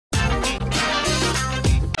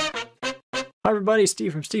everybody,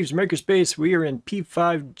 Steve from Steve's Makerspace. We are in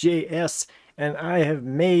p5.js and I have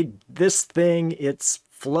made this thing. It's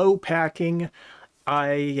flow packing.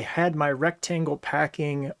 I had my rectangle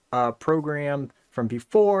packing program from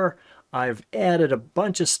before. I've added a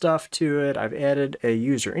bunch of stuff to it. I've added a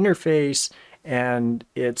user interface and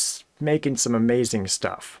it's making some amazing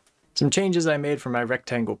stuff. Some changes I made for my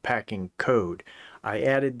rectangle packing code. I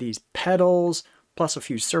added these petals plus a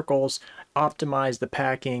few circles, optimized the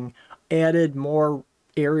packing, added more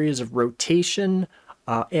areas of rotation,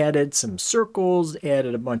 added some circles,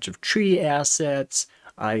 added a bunch of tree assets,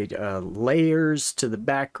 layers to the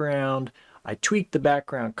background. I tweaked the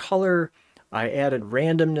background color. I added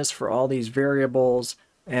randomness for all these variables,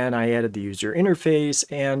 and I added the user interface,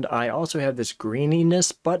 and I also have this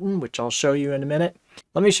greeniness button, which I'll show you in a minute.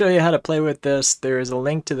 Let me show you how to play with this. There is a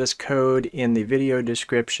link to this code in the video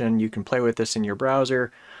description. You can play with this in your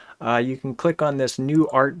browser. You can click on this new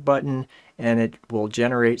art button and it will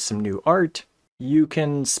generate some new art. You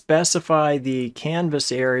can specify the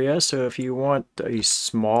canvas area. So if you want a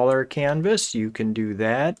smaller canvas, you can do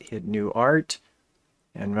that. Hit new art.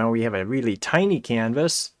 And now we have a really tiny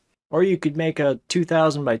canvas. Or you could make a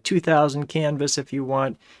 2000 by 2000 canvas if you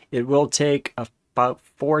want. It will take about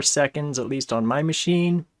 4 seconds, at least on my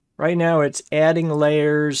machine. Right now it's adding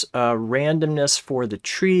layers, randomness for the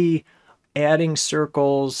tree, adding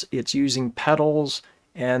circles, it's using petals,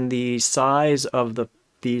 and the size of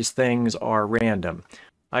these things are random.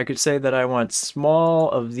 I could say that I want small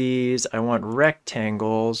of these, I want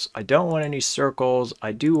rectangles, I don't want any circles,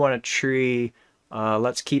 I do want a tree.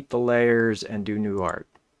 Let's keep the layers and do new art.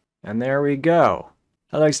 And there we go.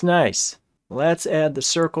 That looks nice. Let's add the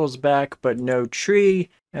circles back, but no tree,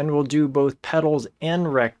 and we'll do both petals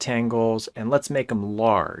and rectangles, and let's make them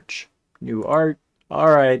large. New art. All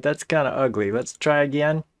right, that's kind of ugly. Let's try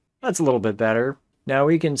again. That's a little bit better. Now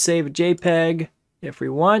we can save a JPEG if we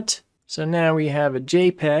want. So now we have a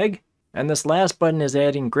JPEG, and this last button is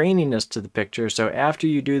adding graininess to the picture. So after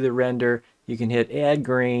you do the render, you can hit add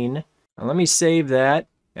grain. Now let me save that,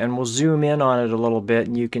 and we'll zoom in on it a little bit,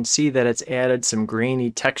 and you can see that it's added some grainy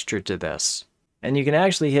texture to this. And you can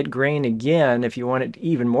actually hit grain again if you want it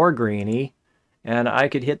even more grainy. And I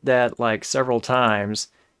could hit that like several times,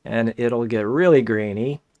 and it'll get really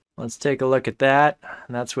grainy. Let's take a look at that,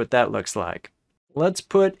 and that's what that looks like. Let's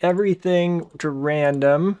put everything to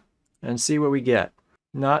random and see what we get.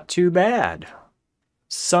 Not too bad.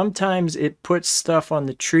 Sometimes it puts stuff on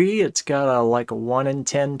the tree. It's got like a 1 in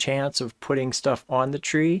 10 chance of putting stuff on the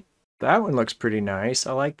tree. That one looks pretty nice.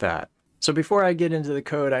 I like that. So before I get into the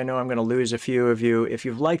code, I know I'm going to lose a few of you. If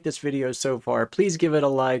you've liked this video so far, please give it a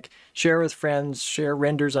like, share with friends, share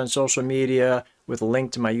renders on social media with a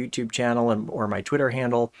link to my YouTube channel or my Twitter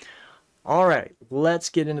handle. All right, let's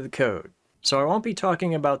get into the code. So I won't be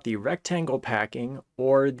talking about the rectangle packing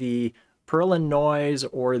or the Perlin noise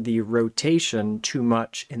or the rotation too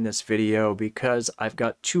much in this video because I've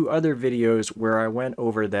got 2 other videos where I went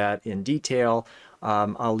over that in detail.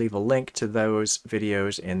 I'll leave a link to those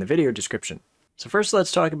videos in the video description. So first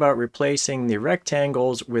let's talk about replacing the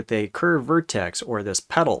rectangles with a curved vertex or this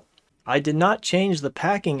petal. I did not change the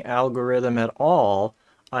packing algorithm at all.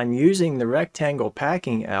 I'm using the rectangle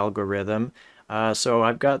packing algorithm. So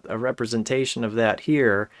I've got a representation of that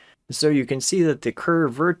here. So you can see that the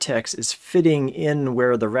curved vertex is fitting in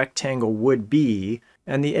where the rectangle would be,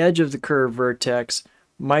 and the edge of the curved vertex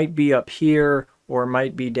might be up here or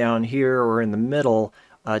might be down here or in the middle,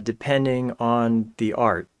 depending on the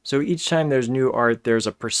art. So each time there's new art, there's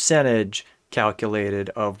a percentage calculated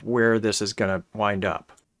of where this is going to wind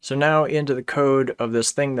up. So now into the code of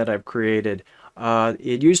this thing that I've created.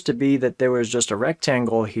 It used to be that there was just a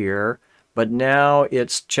rectangle here, but now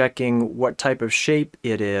it's checking what type of shape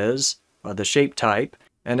it is, the shape type.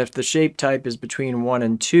 And if the shape type is between 1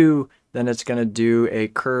 and 2, then it's going to do a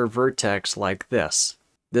curved vertex like this.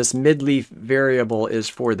 This midleaf variable is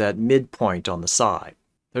for that midpoint on the side.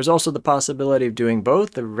 There's also the possibility of doing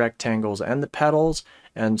both the rectangles and the petals,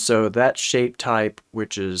 and so that shape type,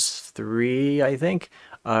 which is 3, I think,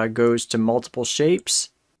 goes to multiple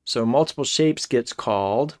shapes. So multiple shapes gets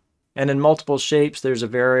called, and in multiple shapes there's a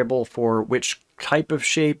variable for which type of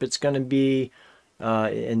shape it's going to be,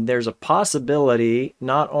 and there's a possibility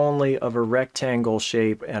not only of a rectangle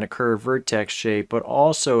shape and a curved vertex shape, but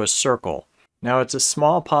also a circle. Now it's a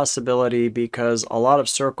small possibility because a lot of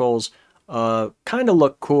circles kind of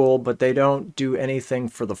look cool, but they don't do anything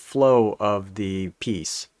for the flow of the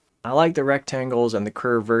piece. I like the rectangles and the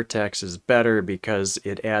curved vertexes better because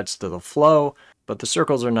it adds to the flow, but the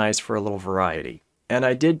circles are nice for a little variety. And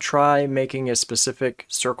I did try making a specific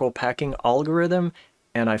circle packing algorithm,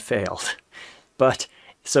 and I failed. But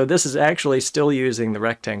So this is actually still using the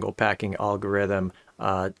rectangle packing algorithm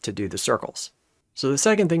to do the circles. So the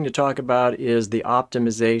second thing to talk about is the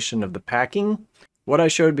optimization of the packing. What I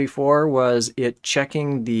showed before was it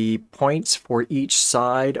checking the points for each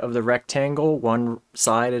side of the rectangle, one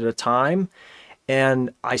side at a time.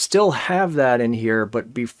 And I still have that in here,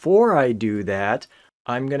 but before I do that,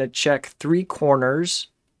 I'm going to check 3 corners,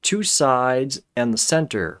 2 sides, and the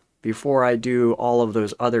center before I do all of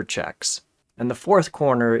those other checks. And the 4th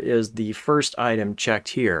corner is the first item checked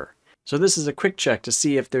here. So this is a quick check to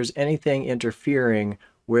see if there's anything interfering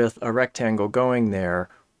with a rectangle going there.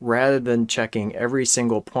 Rather than checking every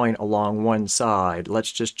single point along one side,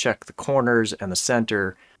 let's just check the corners and the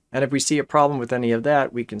center. And if we see a problem with any of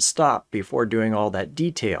that, we can stop before doing all that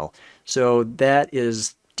detail. So that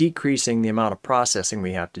is decreasing the amount of processing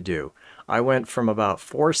we have to do. I went from about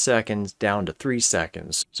 4 seconds down to 3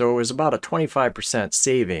 seconds. So it was about a 25%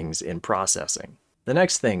 savings in processing. The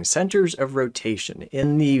next thing, centers of rotation.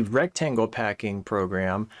 In the rectangle packing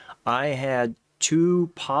program, I had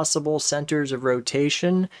 2 possible centers of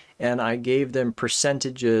rotation, and I gave them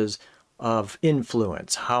percentages of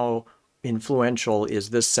influence. How influential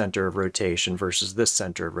is this center of rotation versus this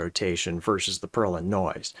center of rotation versus the Perlin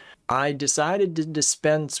noise? I decided to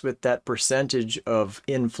dispense with that percentage of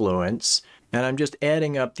influence, and I'm just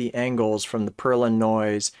adding up the angles from the Perlin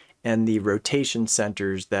noise and the rotation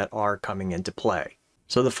centers that are coming into play.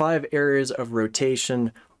 So the 5 areas of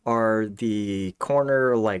rotation are the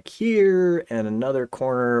corner like here, and another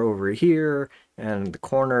corner over here, and the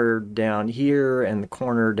corner down here, and the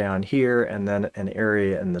corner down here, and then an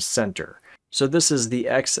area in the center. So this is the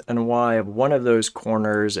X and Y of one of those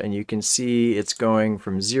corners, and you can see it's going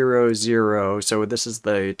from 0, 0, so this is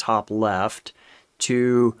the top left,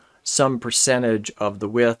 to some percentage of the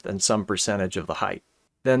width and some percentage of the height.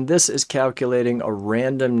 Then this is calculating a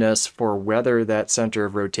randomness for whether that center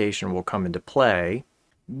of rotation will come into play.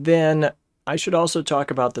 Then I should also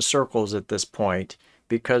talk about the circles at this point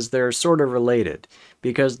because they're sort of related,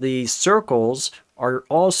 because the circles are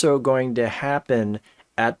also going to happen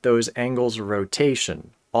at those angles of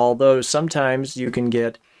rotation. Although sometimes you can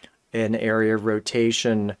get an area of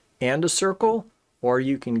rotation and a circle, or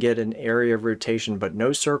you can get an area of rotation but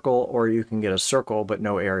no circle, or you can get a circle but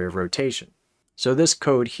no area of rotation. So this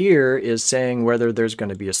code here is saying whether there's going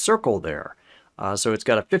to be a circle there. So it's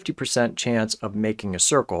got a 50% chance of making a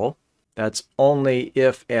circle. That's only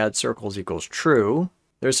if add circles equals true.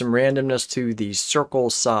 There's some randomness to the circle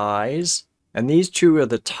size. And these 2 are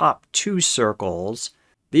the top 2 circles.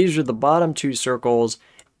 These are the bottom 2 circles.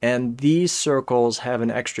 And these circles have an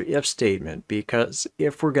extra if statement, because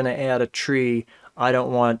if we're going to add a tree, I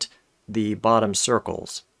don't want the bottom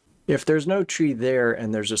circles. If there's no tree there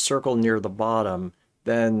and there's a circle near the bottom,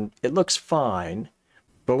 then it looks fine.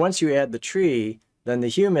 But once you add the tree, then the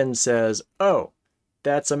human says, oh,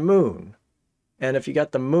 that's a moon. And if you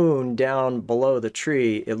got the moon down below the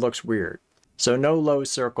tree, it looks weird. So no low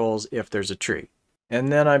circles if there's a tree.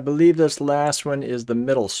 And then I believe this last one is the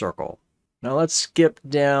middle circle. Now let's skip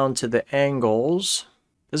down to the angles.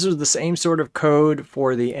 This is the same sort of code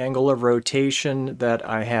for the angle of rotation that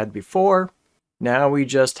I had before. Now we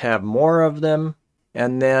just have more of them,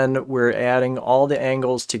 and then we're adding all the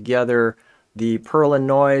angles together. The Perlin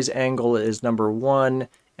noise angle is number 1,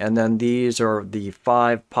 and then these are the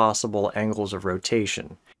 5 possible angles of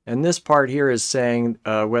rotation. And this part here is saying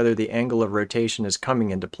whether the angle of rotation is coming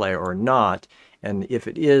into play or not. And if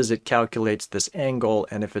it is, it calculates this angle,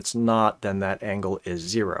 and if it's not, then that angle is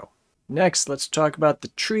 0. Next, let's talk about the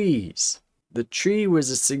trees. The tree was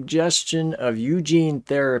a suggestion of Eugene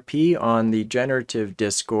Therapy on the generative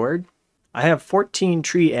Discord. I have 14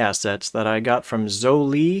 tree assets that I got from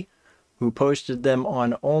Zoli, who posted them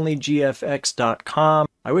on onlygfx.com.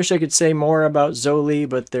 I wish I could say more about Zoli,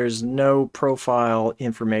 but there's no profile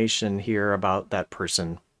information here about that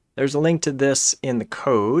person. There's a link to this in the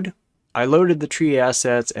code. I loaded the tree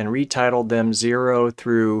assets and retitled them 0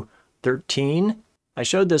 through 13. I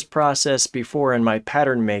showed this process before in my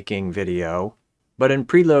pattern making video, but in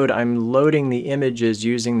preload I'm loading the images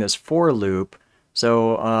using this for loop.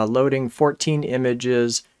 So loading 14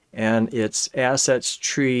 images, and it's assets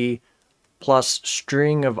tree plus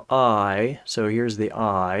string of I, so here's the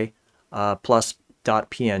I, plus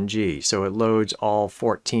 .png. So it loads all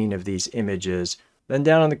 14 of these images. Then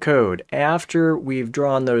down in the code, after we've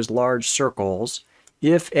drawn those large circles,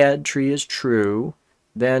 if add tree is true,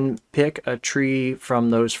 then pick a tree from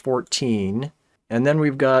those 14, and then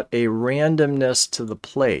we've got a randomness to the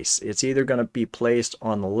place. It's either going to be placed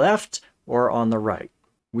on the left or on the right.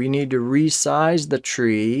 We need to resize the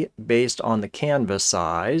tree based on the canvas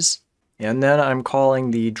size, and then I'm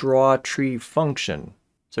calling the draw tree function.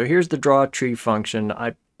 So here's the draw tree function.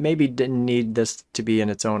 I maybe didn't need this to be in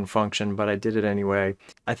its own function, but I did it anyway.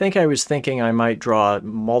 I think I was thinking I might draw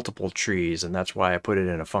multiple trees, and that's why I put it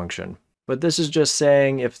in a function. But this is just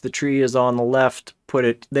saying if the tree is on the left, put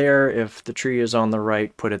it there. If the tree is on the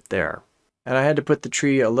right, put it there. And I had to put the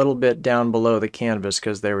tree a little bit down below the canvas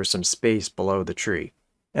because there was some space below the tree.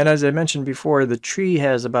 And as I mentioned before, the tree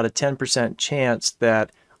has about a 10% chance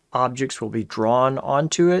that objects will be drawn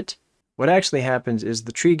onto it. What actually happens is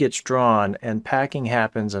the tree gets drawn and packing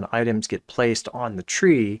happens and items get placed on the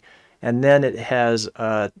tree, and then it has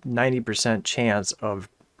a 90% chance of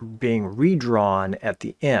being redrawn at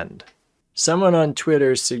the end. Someone on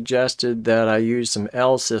Twitter suggested that I use some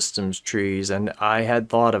L systems trees, and I had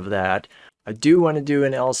thought of that. I do want to do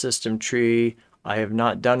an L system tree. I have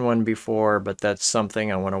not done one before, but that's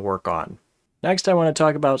something I want to work on. Next, I want to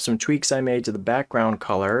talk about some tweaks I made to the background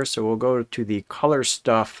color. So we'll go to the color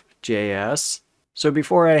stuff.js. So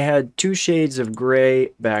before I had 2 shades of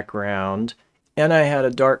gray background, and I had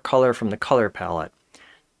a dark color from the color palette.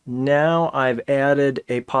 Now I've added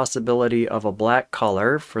a possibility of a black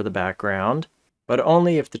color for the background, but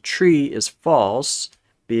only if the tree is false,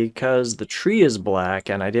 because the tree is black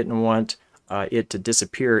and I didn't want it to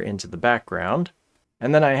disappear into the background.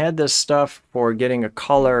 And then I had this stuff for getting a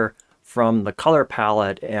color from the color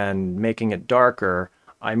palette and making it darker.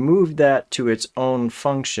 I moved that to its own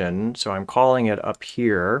function, so I'm calling it up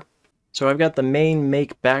here. So I've got the main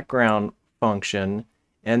make background function,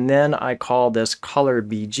 and then I call this color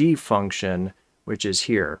BG function, which is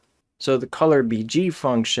here. So the color BG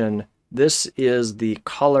function, this is the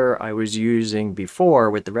color I was using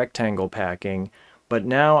before with the rectangle packing, but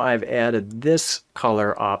now I've added this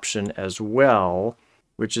color option as well,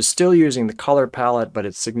 which is still using the color palette, but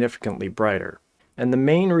it's significantly brighter. And the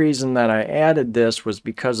main reason that I added this was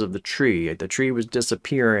because of the tree. The tree was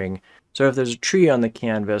disappearing, so if there's a tree on the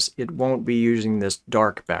canvas, it won't be using this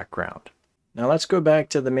dark background. Now let's go back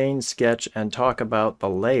to the main sketch and talk about the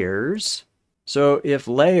layers. So if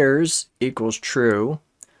layers equals true,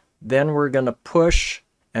 then we're going to push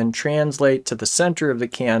and translate to the center of the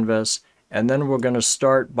canvas, and then we're going to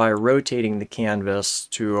start by rotating the canvas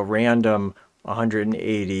to a random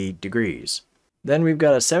 180 degrees. Then we've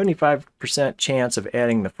got a 75% chance of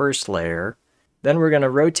adding the first layer. Then we're going to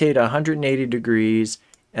rotate 180 degrees,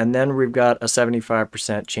 and then we've got a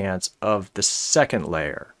 75% chance of the second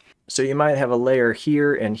layer. So you might have a layer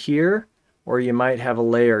here and here, or you might have a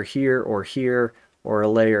layer here, or a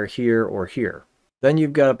layer here or here. Then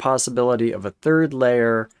you've got a possibility of a third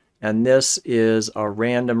layer, and this is a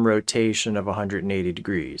random rotation of 180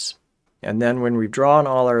 degrees. And then when we've drawn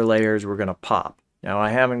all our layers, we're going to pop. Now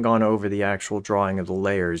I haven't gone over the actual drawing of the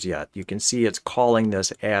layers yet. You can see it's calling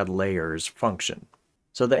this add layers function.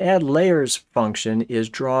 So the add layers function is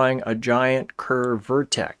drawing a giant curve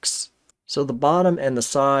vertex. So the bottom and the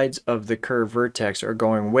sides of the curve vertex are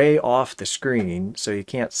going way off the screen, so you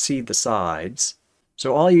can't see the sides.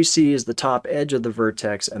 So all you see is the top edge of the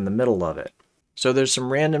vertex and the middle of it. So there's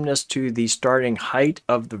some randomness to the starting height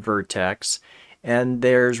of the vertex, and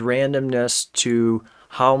there's randomness to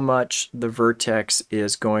how much the vertex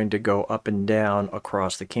is going to go up and down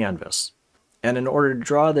across the canvas. And in order to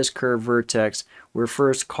draw this curved vertex, we're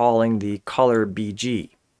first calling the color BG.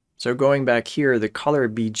 So going back here, the color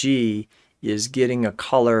BG is getting a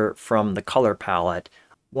color from the color palette.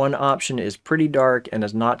 One option is pretty dark and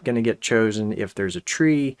is not going to get chosen if there's a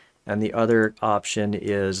tree, and the other option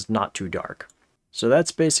is not too dark. So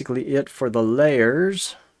that's basically it for the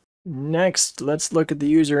layers. Next, let's look at the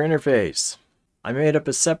user interface. I made up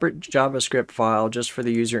a separate JavaScript file just for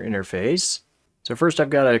the user interface. So first I've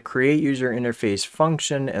got a create user interface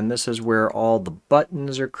function, and this is where all the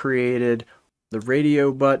buttons are created. The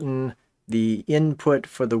radio button, the input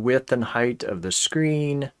for the width and height of the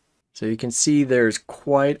screen. So you can see there's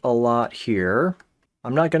quite a lot here.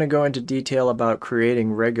 I'm not going to go into detail about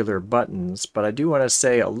creating regular buttons, but I do want to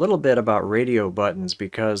say a little bit about radio buttons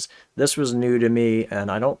because this was new to me and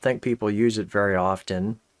I don't think people use it very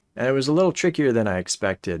often. And it was a little trickier than I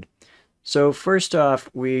expected. So first off,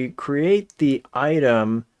 we create the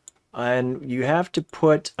item, and you have to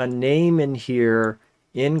put a name in here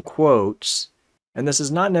in quotes. And this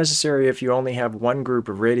is not necessary if you only have one group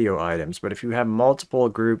of radio items, but if you have multiple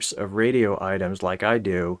groups of radio items like I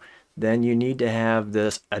do, then you need to have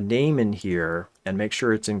a name in here and make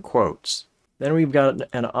sure it's in quotes. Then we've got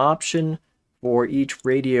an option for each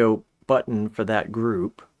radio button for that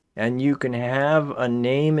group. And you can have a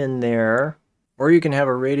name in there, or you can have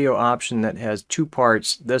a radio option that has 2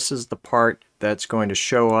 parts. This is the part that's going to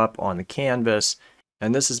show up on the canvas,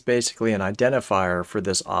 and this is basically an identifier for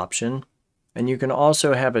this option. And you can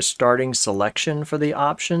also have a starting selection for the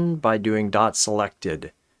option by doing dot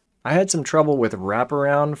selected. I had some trouble with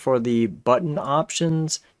wraparound for the button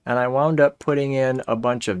options, and I wound up putting in a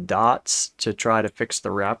bunch of dots to try to fix the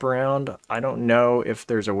wraparound. I don't know if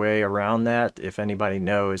there's a way around that. If anybody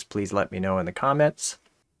knows, please let me know in the comments.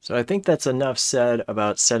 So I think that's enough said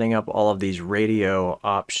about setting up all of these radio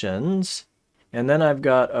options. And then I've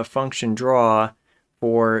got a function draw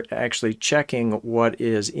for actually checking what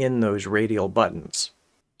is in those radial buttons.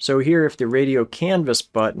 So here, if the radio canvas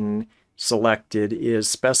button selected is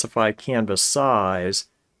specify canvas size,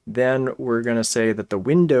 then we're going to say that the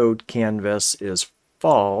windowed canvas is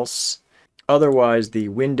false. Otherwise, the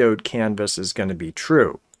windowed canvas is going to be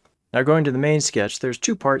true. Now going to the main sketch, there's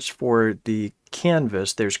two parts for the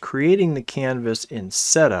canvas. There's creating the canvas in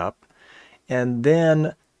setup, and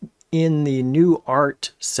then in the new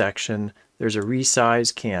art section, there's a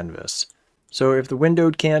resize canvas. So if the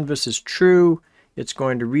windowed canvas is true, it's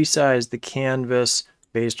going to resize the canvas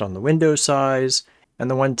based on the window size. And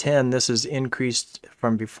the 110, this is increased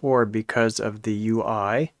from before because of the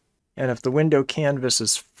UI. And if the window canvas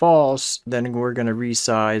is false, then we're going to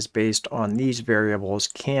resize based on these variables,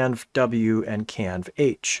 canv_w and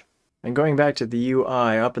canv_h. And going back to the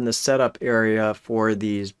UI, up in the setup area for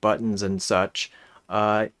these buttons and such,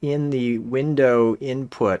 in the window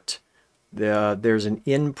input, there's an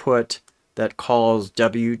input that calls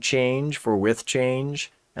W change for width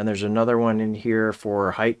change, and there's another one in here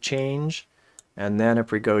for height change. And then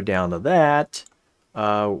if we go down to that,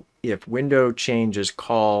 if window change is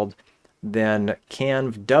called, then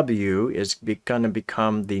canv_w is going to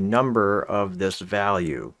become the number of this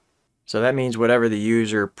value. So that means whatever the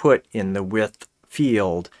user put in the width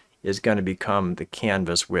field is going to become the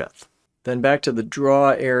canvas width. Then back to the draw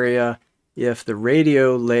area, if the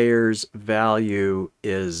radio layers value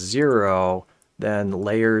is 0, then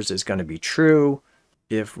layers is going to be true.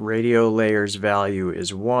 If radio layers value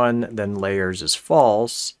is 1, then layers is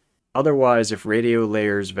false. Otherwise, if radio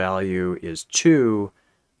layers value is 2,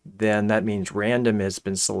 then that means random has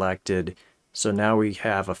been selected. So now we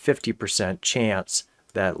have a 50% chance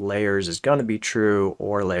that layers is going to be true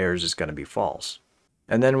or layers is going to be false.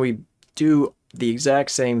 And then we do the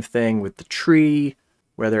exact same thing with the tree,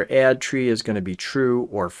 whether add tree is going to be true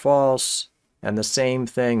or false. And the same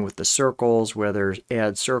thing with the circles, whether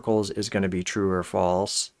add circles is going to be true or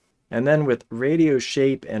false. And then with radio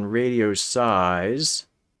shape and radio size,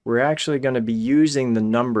 we're actually going to be using the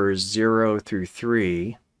numbers 0 through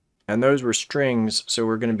 3. And those were strings, so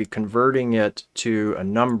we're going to be converting it to a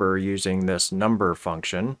number using this number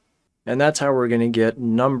function. And that's how we're going to get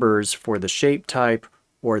numbers for the shape type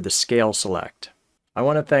or the scale select. I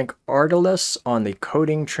want to thank Artelis on the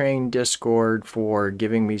Coding Train Discord for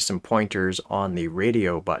giving me some pointers on the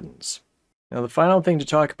radio buttons. Now the final thing to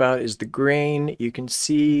talk about is the grain. You can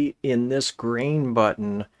see in this grain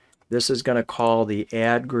button, this is going to call the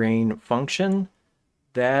add grain function.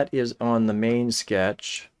 That is on the main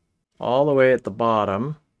sketch all the way at the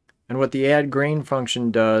bottom. And what the add grain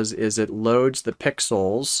function does is it loads the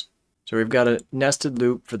pixels. So we've got a nested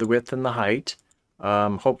loop for the width and the height.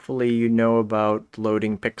 Hopefully you know about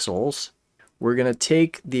loading pixels. We're going to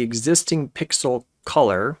take the existing pixel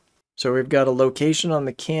color. So we've got a location on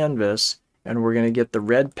the canvas, and we're going to get the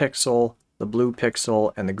red pixel, the blue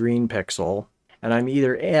pixel, and the green pixel. And I'm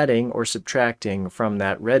either adding or subtracting from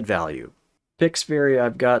that red value. Pixvary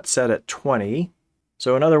I've got set at 20.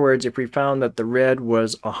 So in other words, if we found that the red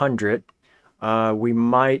was 100, we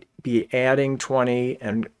might be adding 20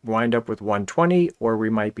 and wind up with 120, or we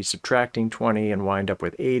might be subtracting 20 and wind up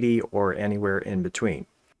with 80, or anywhere in between.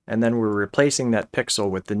 And then we're replacing that pixel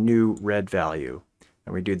with the new red value.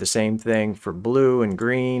 And we do the same thing for blue and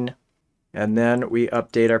green, and then we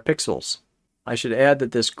update our pixels. I should add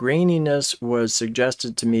that this graininess was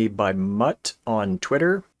suggested to me by Mutt on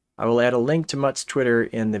Twitter. I will add a link to Mutt's Twitter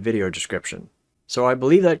in the video description. So I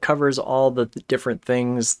believe that covers all the different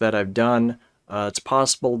things that I've done. It's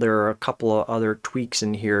possible there are a couple of other tweaks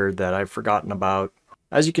in here that I've forgotten about.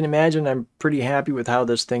 As you can imagine, I'm pretty happy with how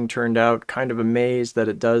this thing turned out. Kind of amazed that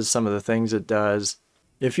it does some of the things it does.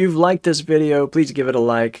 If you've liked this video, please give it a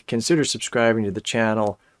like. Consider subscribing to the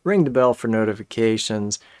channel. Ring the bell for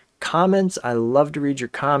notifications. Comments, I love to read your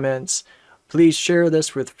comments. Please share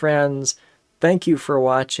this with friends. Thank you for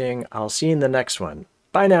watching. I'll see you in the next one.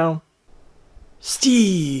 Bye now.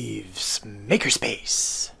 Steve's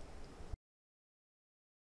Makerspace.